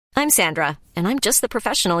I'm Sandra, and I'm just the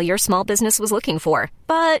professional your small business was looking for.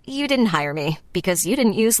 But you didn't hire me because you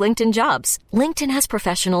didn't use LinkedIn Jobs. LinkedIn has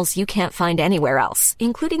professionals you can't find anywhere else,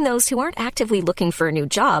 including those who aren't actively looking for a new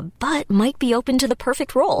job, but might be open to the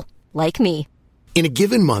perfect role, like me. In a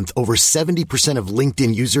given month, over 70% of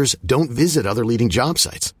LinkedIn users don't visit other leading job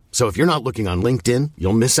sites. So if you're not looking on LinkedIn,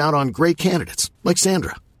 you'll miss out on great candidates like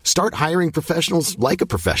Sandra. Start hiring professionals like a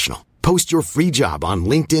professional. Post your free job on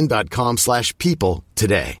linkedin.com/people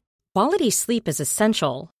today. Quality sleep is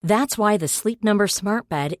essential. That's why the Sleep Number Smart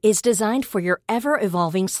Bed is designed for your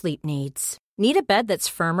ever-evolving sleep needs. Need a bed that's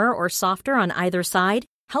firmer or softer on either side?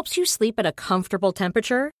 Helps you sleep at a comfortable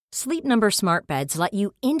temperature? Sleep Number Smart Beds let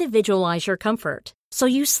you individualize your comfort, so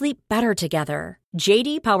you sleep better together.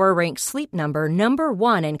 J.D. Power ranks Sleep Number number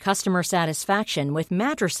 1 in customer satisfaction with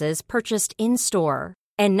mattresses purchased in-store.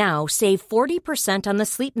 And now, save 40% on the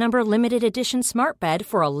Sleep Number Limited Edition Smart Bed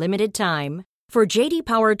for a limited time. For J.D.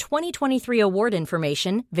 Power 2023 award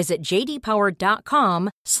information, visit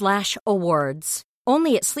jdpower.com/awards.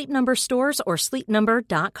 Only at Sleep Number stores or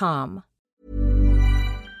sleepnumber.com.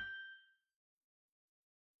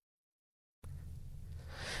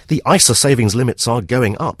 The ISA savings limits are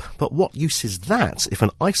going up, but what use is that if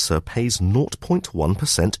an ISA pays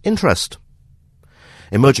 0.1% interest?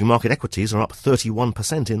 Emerging market equities are up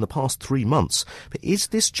 31% in the past 3 months, but is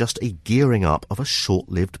this just a gearing up of a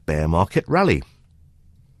short-lived bear market rally?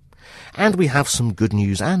 And we have some good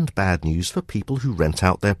news and bad news for people who rent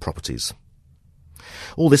out their properties.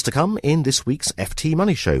 All this to come in this week's FT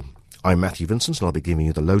Money Show. I'm Matthew Vincent, and I'll be giving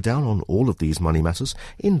you the lowdown on all of these money matters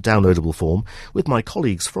in downloadable form with my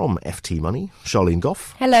colleagues from FT Money, Charlene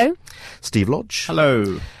Goff. Hello. Steve Lodge.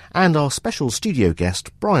 Hello. And our special studio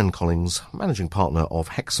guest, Brian Collins, Managing Partner of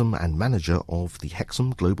Hexam and Manager of the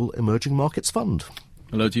Hexam Global Emerging Markets Fund.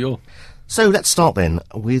 Hello to you all. So let's start then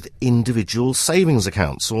with individual savings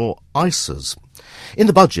accounts, or ISAs. In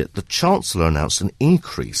the budget, the Chancellor announced an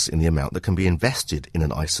increase in the amount that can be invested in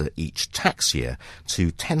an ISA each tax year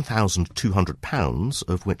to £10,200,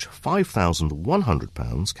 of which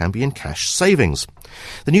 £5,100 can be in cash savings.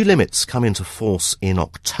 The new limits come into force in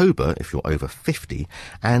October if you're over 50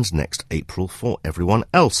 and next April for everyone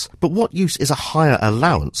else. But what use is a higher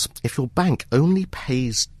allowance if your bank only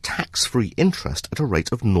pays tax-free interest at a rate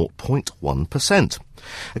of 0.1%?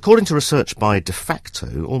 According to research by De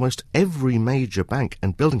Facto, almost every major bank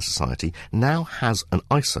and building society now has an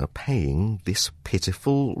ISA paying this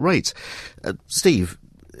pitiful rate. Steve,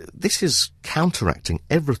 this is counteracting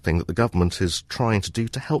everything that the government is trying to do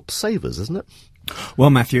to help savers, isn't it? Well,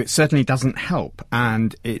 Matthew, it certainly doesn't help,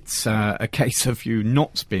 and it's a case of you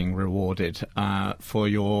not being rewarded for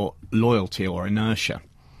your loyalty or inertia.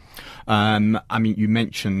 You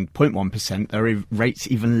mentioned 0.1%. There are rates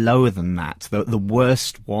even lower than that. The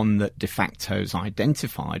worst one that De Facto's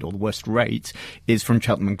identified, or the worst rate, is from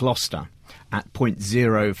Cheltenham and Gloucester at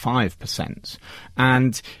 0.05%.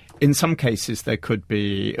 And in some cases, there could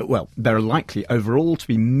be, there are likely overall to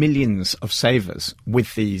be millions of savers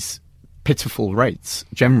with these pitiful rates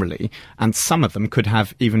generally, and some of them could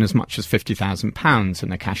have even as much as £50,000 in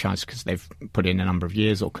their cash ISA because they've put in a number of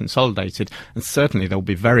years or consolidated, and certainly there'll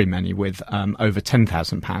be very many with over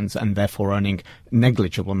 £10,000 and therefore earning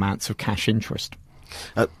negligible amounts of cash interest.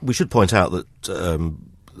 We should point out that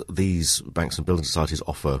these banks and building societies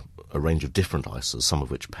offer a range of different ISAs, some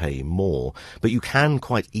of which pay more, but you can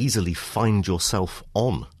quite easily find yourself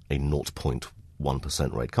on a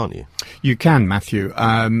 0.1% rate, can't you? You can, Matthew.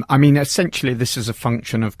 Essentially this is a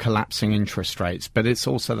function of collapsing interest rates, but it's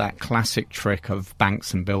also that classic trick of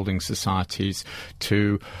banks and building societies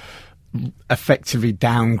to effectively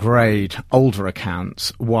downgrade older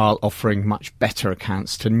accounts while offering much better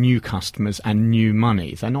accounts to new customers and new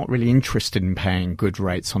money. They're not really interested in paying good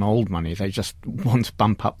rates on old money. They just want to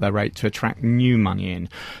bump up their rate to attract new money in.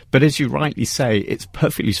 But as you rightly say, it's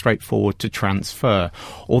perfectly straightforward to transfer,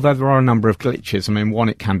 although there are a number of glitches. One,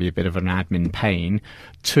 it can be a bit of an admin pain.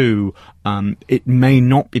 Two, it may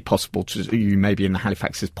not be possible to, you may be in the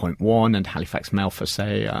Halifax is 0.1 and Halifax Mail for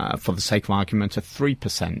the sake of argument, at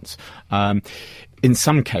 3%. In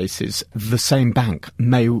some cases, the same bank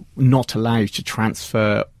may not allow you to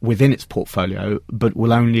transfer within its portfolio, but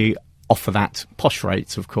will only offer that posh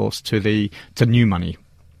rates, of course, to new money.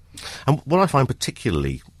 And what I find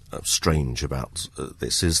particularly strange about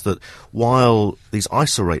this is that while these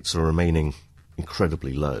ISA rates are remaining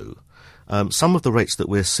incredibly low, some of the rates that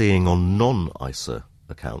we're seeing on non-ISA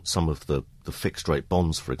accounts, some of the fixed rate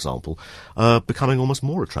bonds, for example, are becoming almost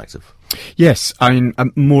more attractive. Yes, I mean,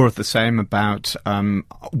 more of the same about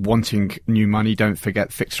wanting new money. Don't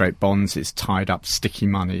forget fixed rate bonds is tied up sticky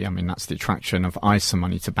money. I mean, that's the attraction of ISA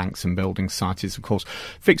money to banks and building societies, of course.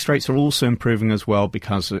 Fixed rates are also improving as well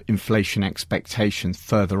because of inflation expectations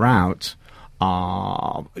further out.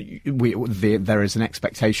 There is an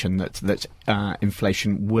expectation that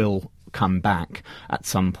inflation will come back at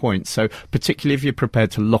some point. So particularly if you're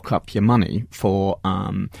prepared to lock up your money for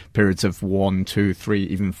periods of 1, 2, 3,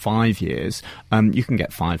 even 5 years, you can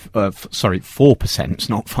get 4%,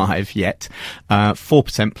 not 5 yet,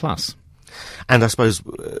 4% plus. And I suppose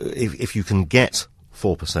if you can get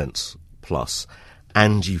 4% plus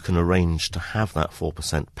and you can arrange to have that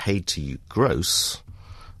 4% paid to you gross,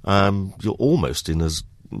 you're almost in as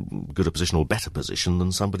good a position or better position than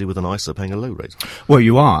somebody with an ISA paying a low rate. Well,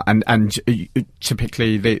 you are, and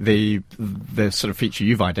typically the sort of feature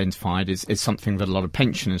you've identified is something that a lot of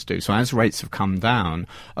pensioners do. So as rates have come down,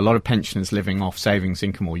 a lot of pensioners living off savings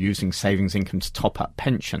income or using savings income to top up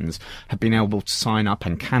pensions have been able to sign up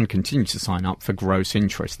and can continue to sign up for gross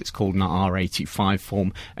interest. It's called an R85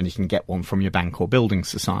 form, and you can get one from your bank or building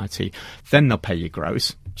society. Then they'll pay you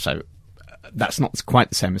gross. So that's not quite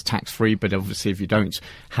the same as tax-free, but obviously if you don't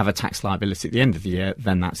have a tax liability at the end of the year,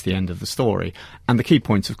 then that's the end of the story. And the key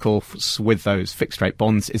point, of course, with those fixed-rate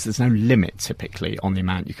bonds is there's no limit, typically, on the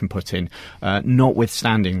amount you can put in,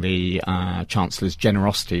 notwithstanding the Chancellor's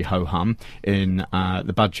generosity, ho-hum, in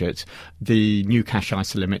the budget. The new cash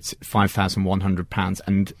ISA limit's £5,100,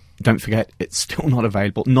 and don't forget, it's still not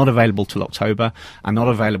available till October, and not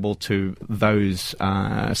available to those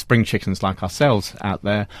spring chickens like ourselves out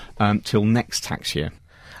there till next tax year.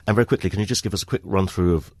 And very quickly, can you just give us a quick run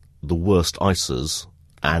through of the worst ISAs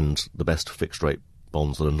and the best fixed rate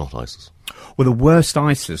bonds that are not ISAs? Well, the worst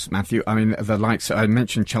ISAs, Matthew, I mean, the likes, I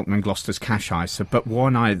mentioned Cheltenham and Gloucester's cash ISA, but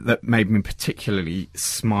one that made me particularly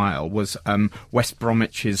smile was West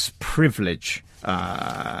Bromwich's privileged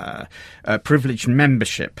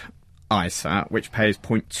membership ISA, which pays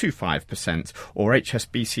 0.25%, or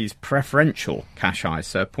HSBC's preferential cash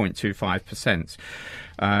ISA, 0.25%.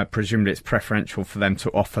 Presumably it's preferential for them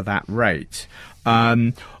to offer that rate.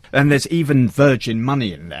 And there's even Virgin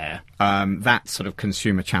Money in there, that sort of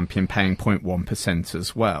consumer champion paying 0.1%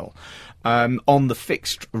 as well. On the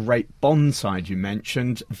fixed rate bond side you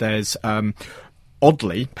mentioned, there's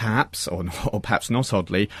oddly, perhaps, or perhaps not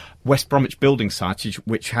oddly, West Bromwich Building Society,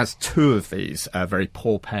 which has two of these very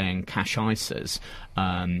poor-paying cash ISAs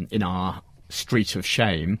in our street of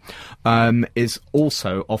shame, is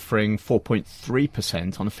also offering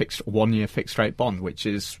 4.3% on a one-year fixed-rate bond, which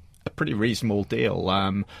is a pretty reasonable deal.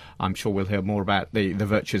 I'm sure we'll hear more about the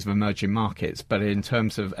virtues of emerging markets, but in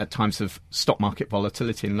terms of, at times of stock market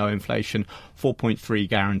volatility and low inflation, 4.3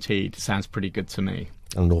 guaranteed sounds pretty good to me.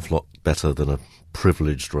 An awful lot better than a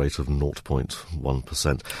privileged rate of 0.1%.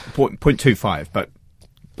 0.25, but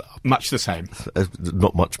much the same.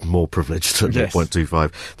 Not much more privileged than yes.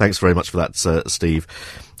 0.25. Thanks very much for that, Steve.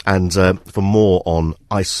 And for more on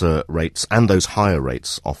ISA rates and those higher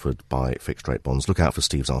rates offered by fixed-rate bonds, look out for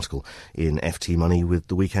Steve's article in FT Money with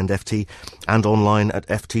the Weekend FT and online at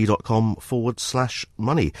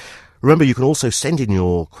ft.com/money. Remember, you can also send in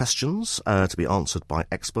your questions to be answered by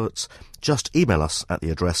experts. Just email us at the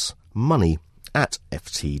address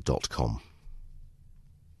money@ft.com.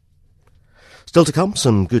 Still to come,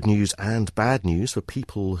 some good news and bad news for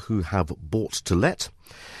people who have bought to let.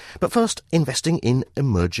 But first, investing in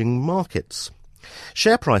emerging markets.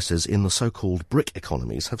 Share prices in the so-called BRIC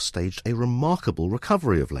economies have staged a remarkable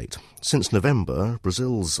recovery of late. Since November,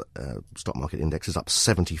 Brazil's stock market index is up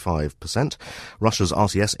 75%, Russia's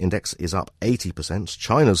RTS index is up 80%,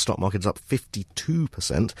 China's stock market is up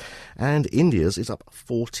 52%, and India's is up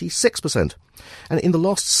 46%. And in the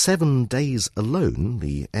last 7 days alone,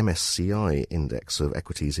 the MSCI index of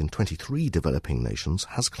equities in 23 developing nations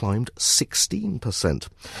has climbed 16%.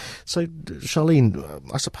 So, Charlene,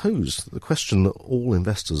 I suppose the question that all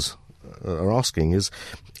investors are asking is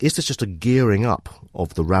this just a gearing up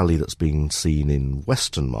of the rally that's being seen in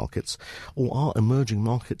Western markets, or are emerging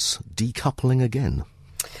markets decoupling again?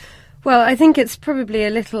 Well, I think it's probably a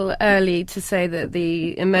little early to say that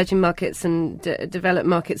the emerging markets and developed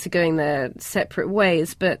markets are going their separate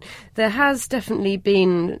ways, but there has definitely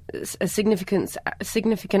been a significant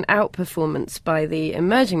outperformance by the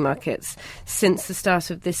emerging markets since the start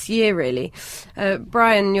of this year, really.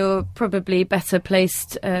 Brian, you're probably better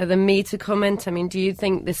placed than me to comment. I mean, do you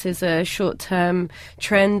think this is a short-term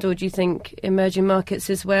trend, or do you think emerging markets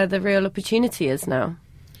is where the real opportunity is now?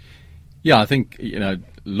 Yeah, I think,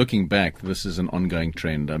 looking back, this is an ongoing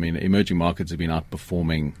trend. I mean, emerging markets have been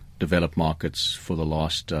outperforming developed markets for the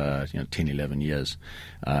last 10, 11 years.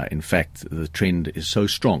 In fact, the trend is so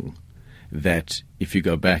strong that if you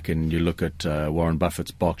go back and you look at Warren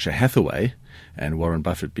Buffett's Berkshire Hathaway, and Warren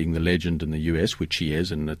Buffett being the legend in the US, which he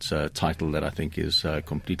is, and it's a title that I think is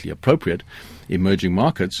completely appropriate, emerging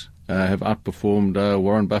markets have outperformed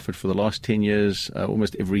Warren Buffett for the last 10 years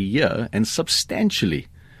almost every year, and substantially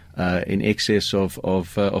in excess of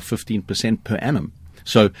 15% per annum.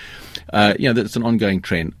 So, that's an ongoing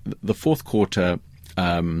trend. The fourth quarter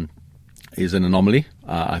is an anomaly.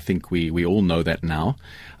 I think we all know that now.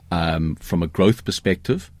 From a growth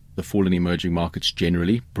perspective, the fall in emerging markets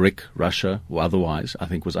generally, BRIC, Russia, or otherwise, I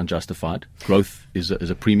think was unjustified. Growth is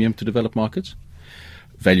a premium to developed markets.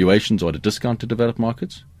 Valuations are at a discount to developed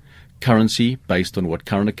markets. Currency, based on what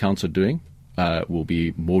current accounts are doing, will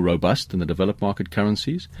be more robust than the developed market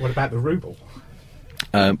currencies. What about the ruble?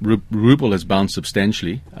 Ruble has bounced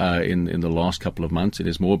substantially in the last couple of months. It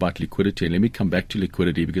is more about liquidity. And let me come back to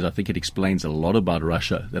liquidity, because I think it explains a lot about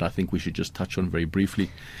Russia that I think we should just touch on very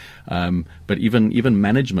briefly. But even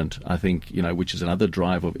management, I think, which is another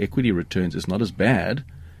drive of equity returns, is not as bad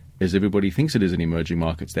as everybody thinks it is in emerging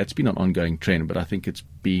markets. That's been an ongoing trend, but I think it's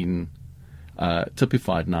been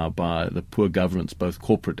typified now by the poor governance, both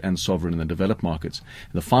corporate and sovereign, in the developed markets.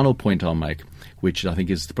 And the final point I'll make, which I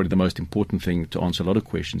think is probably the most important thing to answer a lot of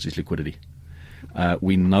questions, is liquidity.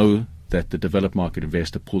 We know that the developed market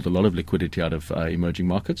investor pulled a lot of liquidity out of emerging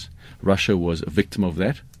markets. Russia was a victim of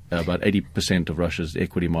that. About 80% of Russia's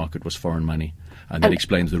equity market was foreign money, and that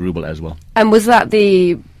explains the ruble as well. And was that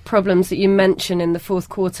the problems that you mentioned in the fourth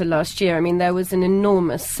quarter last year? I mean, there was an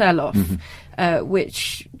enormous sell-off,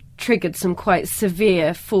 which triggered some quite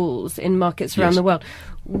severe falls in markets around the world.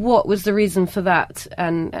 What was the reason for that,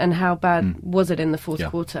 and how bad was it in the fourth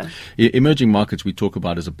quarter? Emerging markets we talk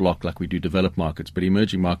about as a block like we do developed markets, but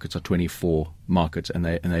emerging markets are 24 markets, and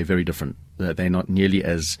they're very different. They're not nearly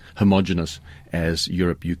as homogenous as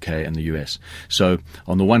Europe, UK, and the US. So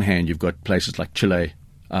on the one hand, you've got places like Chile,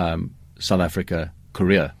 South Africa,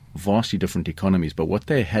 Korea, vastly different economies, but what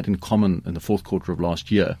they had in common in the fourth quarter of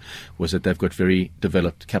last year was that they've got very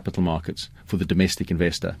developed capital markets for the domestic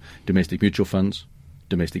investor, domestic mutual funds,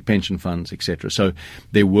 domestic pension funds, etc. So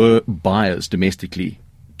there were buyers domestically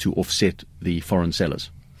to offset the foreign sellers.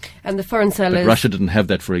 And the foreign sellers... But Russia didn't have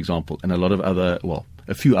that, for example, and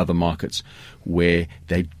a few other markets where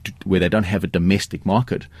they don't have a domestic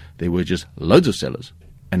market. There were just loads of sellers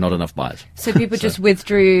and not enough buyers. So people just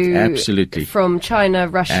withdrew absolutely from China,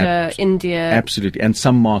 Russia, India. Absolutely. And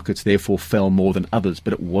some markets therefore fell more than others,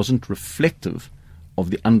 but it wasn't reflective of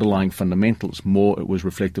the underlying fundamentals. More, it was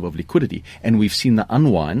reflective of liquidity. And we've seen the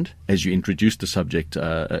unwind, as you introduced the subject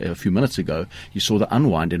a few minutes ago. You saw the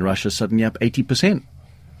unwind in Russia suddenly up 80%.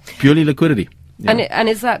 Purely liquidity. Yeah. And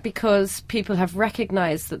is that because people have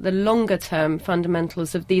recognized that the longer-term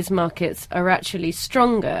fundamentals of these markets are actually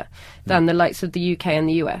stronger than the likes of the UK and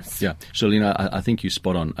the US? Yeah. Shalina, I think you're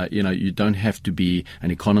spot on. You don't have to be an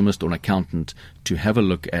economist or an accountant to have a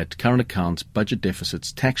look at current accounts, budget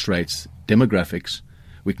deficits, tax rates, demographics.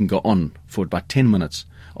 We can go on for about 10 minutes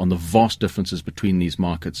on the vast differences between these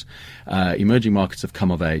markets. Emerging markets have come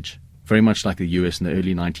of age, very much like the US in the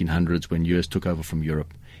early 1900s when US took over from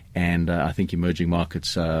Europe. And I think emerging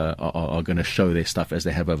markets are going to show their stuff as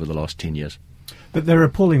they have over the last 10 years. But they're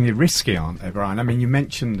appallingly risky, aren't they, Brian? I mean, you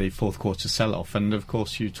mentioned the fourth quarter sell-off, and of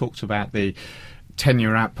course you talked about the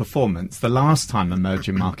 10-year outperformance. The last time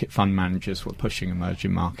emerging market fund managers were pushing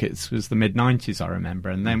emerging markets was the mid-90s, I remember,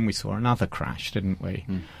 and then we saw another crash, didn't we?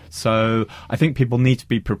 So I think people need to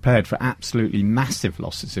be prepared for absolutely massive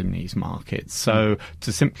losses in these markets. So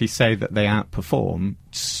to simply say that they outperform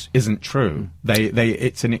isn't true.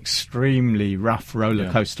 It's an extremely rough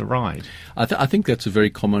roller coaster ride. I think that's a very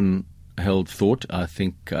common held thought. I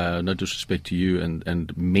think, no disrespect to you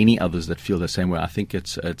and many others that feel the same way, I think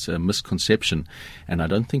it's a misconception, and I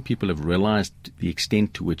don't think people have realized the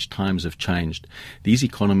extent to which times have changed. These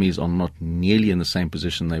economies are not nearly in the same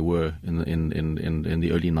position they were in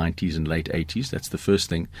the early 90s and late 80s. That's the first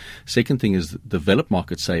thing. Second thing is developed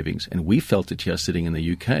market savings, and we felt it here sitting in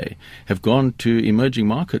the UK, have gone to emerging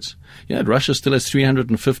markets. Russia still has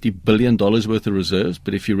 $350 billion worth of reserves,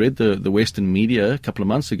 but if you read the Western media a couple of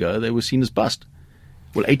months ago, they were seen as bust.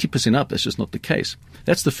 Well, 80% up, that's just not the case.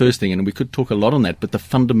 That's the first thing, and we could talk a lot on that, but the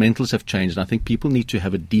fundamentals have changed, and I think people need to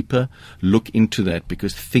have a deeper look into that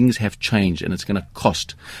because things have changed, and it's going to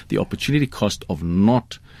cost. The opportunity cost of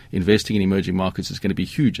not investing in emerging markets is going to be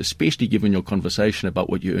huge, especially given your conversation about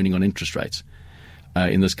what you're earning on interest rates.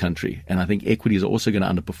 in this country, and I think equities are also going to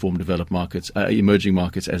underperform developed markets, emerging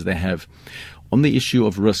markets, as they have. On the issue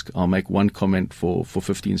of risk, I'll make one comment for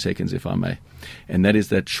 15 seconds, if I may, and that is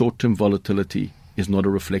that short-term volatility is not a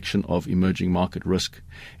reflection of emerging market risk.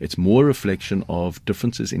 It's more a reflection of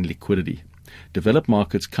differences in liquidity. Developed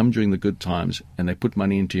markets come during the good times and they put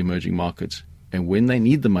money into emerging markets, and when they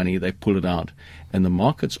need the money, they pull it out. And the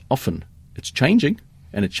markets often, it's changing,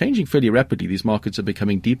 and it's changing fairly rapidly. These markets are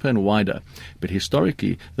becoming deeper and wider. But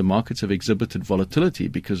historically, the markets have exhibited volatility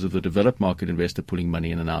because of the developed market investor pulling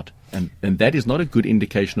money in and out. And that is not a good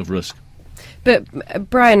indication of risk. But,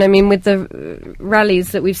 Brian, I mean, with the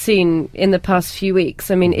rallies that we've seen in the past few weeks,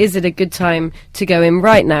 I mean, is it a good time to go in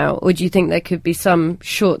right now, or do you think there could be some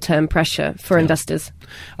short-term pressure for investors?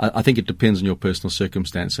 I think it depends on your personal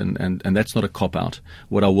circumstance, and that's not a cop-out.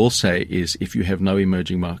 What I will say is, if you have no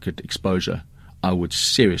emerging market exposure, I would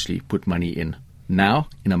seriously put money in now,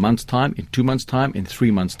 in a month's time, in 2 months' time, in 3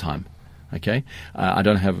 months' time. Okay, I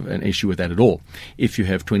don't have an issue with that at all. If you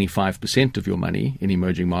have 25% of your money in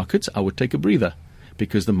emerging markets, I would take a breather,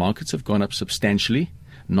 because the markets have gone up substantially.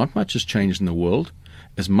 Not much has changed in the world.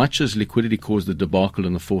 As much as liquidity caused the debacle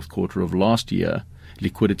in the fourth quarter of last year,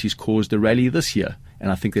 liquidity's caused a rally this year, and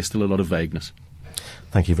I think there's still a lot of vagueness.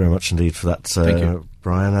 Thank you very much indeed for that, Thank you.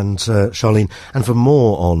 Brian and Charlene. And for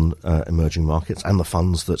more on emerging markets and the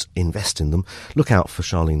funds that invest in them, look out for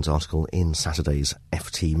Charlene's article in Saturday's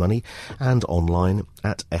FT Money and online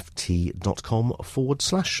at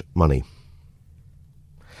ft.com/money.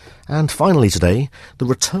 And finally today, the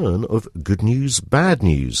return of good news, bad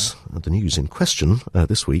news. The news in question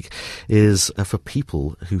this week is for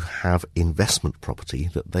people who have investment property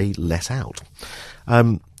that they let out.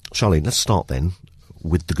 Charlene, let's start then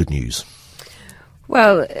with the good news.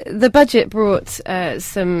 Well, the budget brought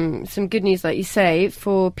some good news, like you say,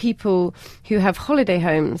 for people who have holiday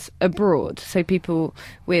homes abroad. So people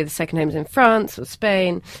with second homes in France or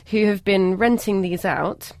Spain who have been renting these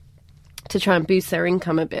out to try and boost their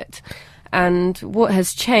income a bit. And what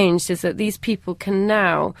has changed is that these people can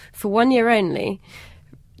now, for 1 year only,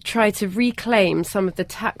 try to reclaim some of the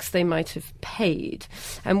tax they might have paid.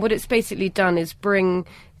 And what it's basically done is bring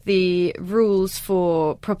the rules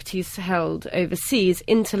for properties held overseas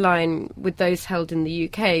into line with those held in the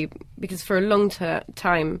UK, because for a long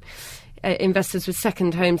time, investors with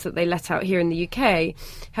second homes that they let out here in the UK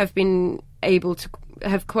have been able to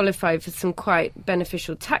have qualified for some quite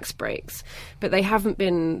beneficial tax breaks, but they haven't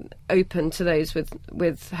been open to those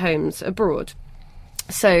with homes abroad.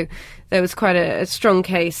 So there was quite a strong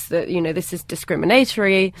case that, you know, this is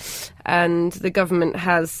discriminatory, and the government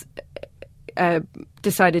has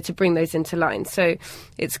decided to bring those into line. So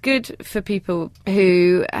it's good for people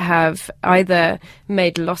who have either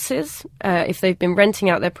made losses if they've been renting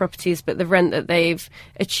out their properties, but the rent that they've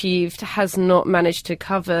achieved has not managed to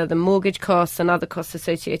cover the mortgage costs and other costs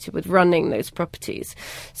associated with running those properties.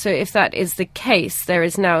 So if that is the case, there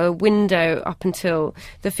is now a window up until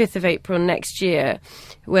the 5th of April next year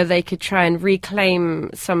where they could try and reclaim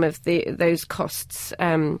some of those costs.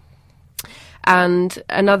 And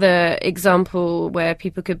another example where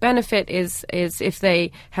people could benefit is if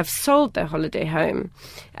they have sold their holiday home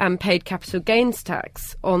and paid capital gains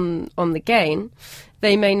tax on the gain,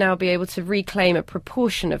 they may now be able to reclaim a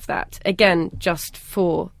proportion of that, again, just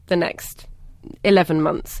for the next 11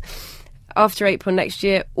 months. After April next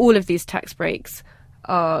year, all of these tax breaks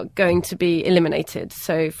are going to be eliminated.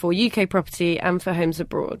 So for UK property and for homes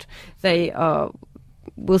abroad, they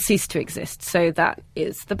will cease to exist. So that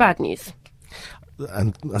is the bad news.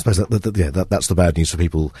 And I suppose that's the bad news for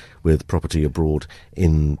people with property abroad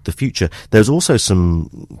in the future. There's also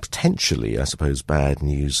some potentially, I suppose, bad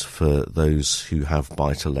news for those who have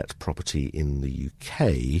buy-to-let property in the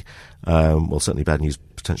UK. Well, certainly bad news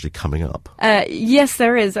potentially coming up. Yes,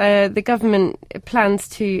 there is. The government plans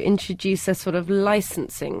to introduce a sort of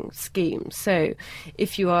licensing scheme. So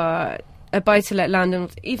if you are a buy-to-let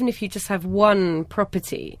landlord, even if you just have one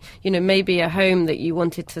property, you know, maybe a home that you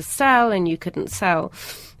wanted to sell and you couldn't sell,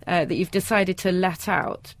 that you've decided to let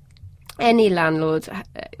out, any landlord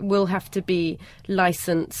will have to be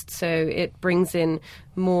licensed. So it brings in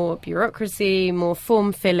more bureaucracy, more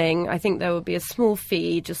form filling. I think there will be a small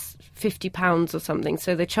fee, just £50 or something.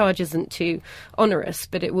 So the charge isn't too onerous,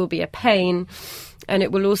 but it will be a pain. And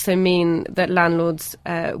it will also mean that landlords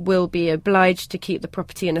will be obliged to keep the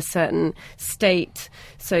property in a certain state.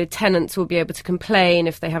 So tenants will be able to complain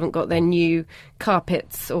if they haven't got their new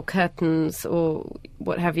carpets or curtains or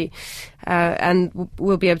what have you, and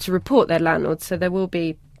will be able to report their landlords. So there will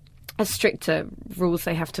be a stricter rules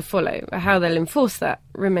they have to follow. How they'll enforce that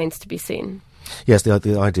remains to be seen. Yes,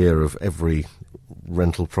 the idea of every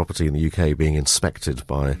rental property in the UK being inspected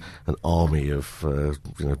by an army of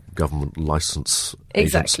government licence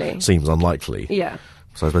agents seems unlikely. Yeah.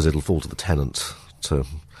 So I suppose it'll fall to the tenant to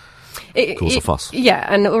cause a fuss. Yeah,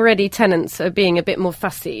 and already tenants are being a bit more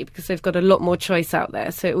fussy because they've got a lot more choice out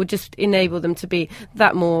there. So it will just enable them to be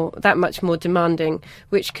that much more demanding,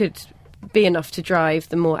 which could be enough to drive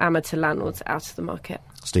the more amateur landlords out of the market.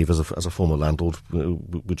 Steve, as a former landlord,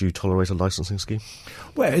 would you tolerate a licensing scheme?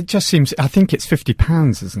 Well, it just seems, I think it's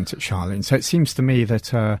 £50, isn't it, Charlene? So it seems to me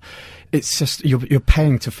that it's just, you're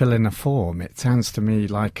paying to fill in a form. It sounds to me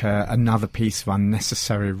like another piece of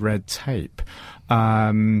unnecessary red tape.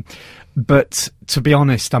 But to be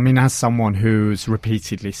honest, I mean, as someone who's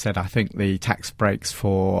repeatedly said, I think the tax breaks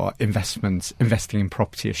for investing in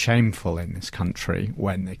property are shameful in this country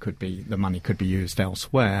when the money could be used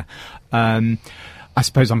elsewhere. I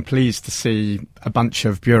suppose I'm pleased to see a bunch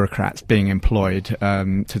of bureaucrats being employed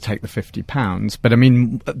to take the £50. But I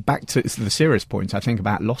mean, back to the serious point, I think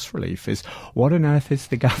about loss relief is what on earth is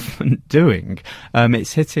the government doing?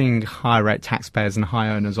 It's hitting high rate taxpayers and high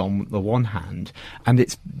earners on the one hand, and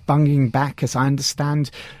it's bunging back, as I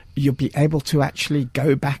understand, you'll be able to actually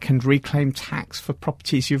go back and reclaim tax for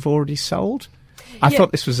properties you've already sold. I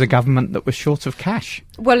thought this was a government that was short of cash.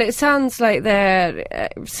 Well, it sounds like they're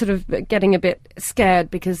sort of getting a bit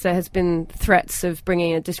scared because there has been threats of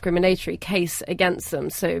bringing a discriminatory case against them.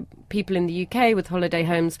 So people in the UK with holiday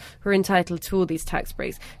homes were entitled to all these tax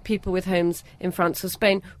breaks. People with homes in France or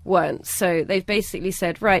Spain weren't. So they've basically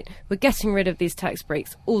said, right, we're getting rid of these tax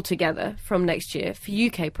breaks altogether from next year for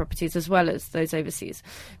UK properties as well as those overseas.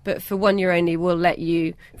 But for 1 year only, we'll let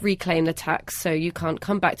you reclaim the tax, so you can't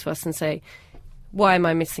come back to us and say, why am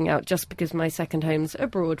I missing out just because my second home's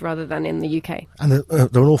abroad rather than in the UK? And there are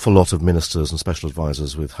an awful lot of ministers and special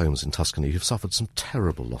advisors with homes in Tuscany who've suffered some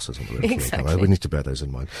terrible losses on the rental income. We need to bear those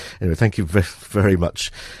in mind. Anyway, thank you very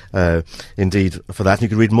much indeed for that. And you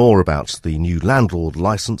can read more about the new landlord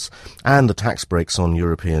licence and the tax breaks on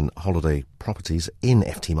European holiday properties in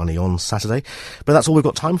FT Money on Saturday. But that's all we've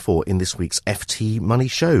got time for in this week's FT Money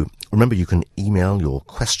Show. Remember, you can email your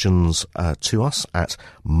questions to us at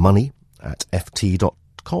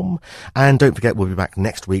money@ft.com. And don't forget, we'll be back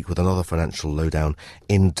next week with another financial lowdown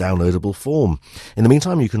in downloadable form. In the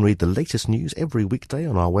meantime, you can read the latest news every weekday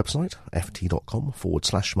on our website,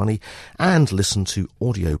 ft.com/money, and listen to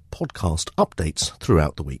audio podcast updates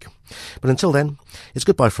throughout the week. But until then, it's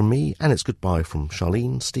goodbye from me, and it's goodbye from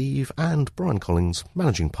Charlene, Steve, and Brian Collins,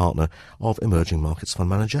 Managing Partner of Emerging Markets Fund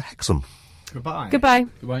Manager Hexham. Goodbye. Goodbye.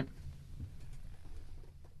 Goodbye.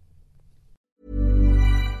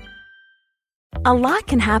 A lot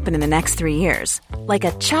can happen in the next 3 years. Like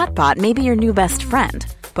a chatbot may be your new best friend.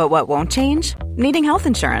 But what won't change? Needing health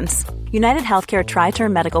insurance. United Healthcare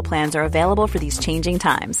Tri-Term Medical Plans are available for these changing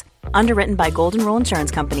times. Underwritten by Golden Rule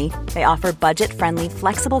Insurance Company, they offer budget-friendly,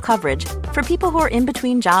 flexible coverage for people who are in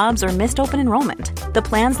between jobs or missed open enrollment. The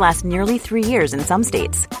plans last nearly 3 years in some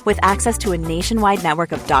states, with access to a nationwide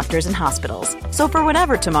network of doctors and hospitals. So for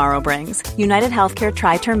whatever tomorrow brings, United Healthcare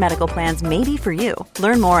Tri-Term Medical Plans may be for you.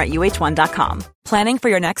 Learn more at uh1.com. Planning for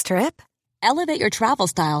your next trip? Elevate your travel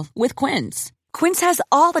style with Quince. Quince has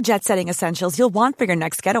all the jet-setting essentials you'll want for your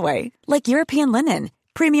next getaway, like European linen,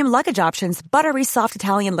 premium luggage options, buttery soft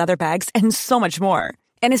Italian leather bags, and so much more.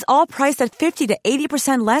 And is all priced at 50 to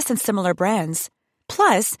 80% less than similar brands.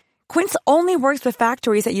 Plus, Quince only works with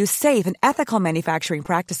factories that use safe and ethical manufacturing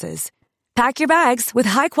practices. Pack your bags with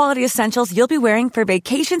high-quality essentials you'll be wearing for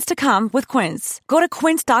vacations to come with Quince. Go to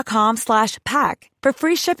quince.com/pack for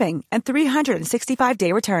free shipping and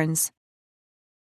 365-day returns.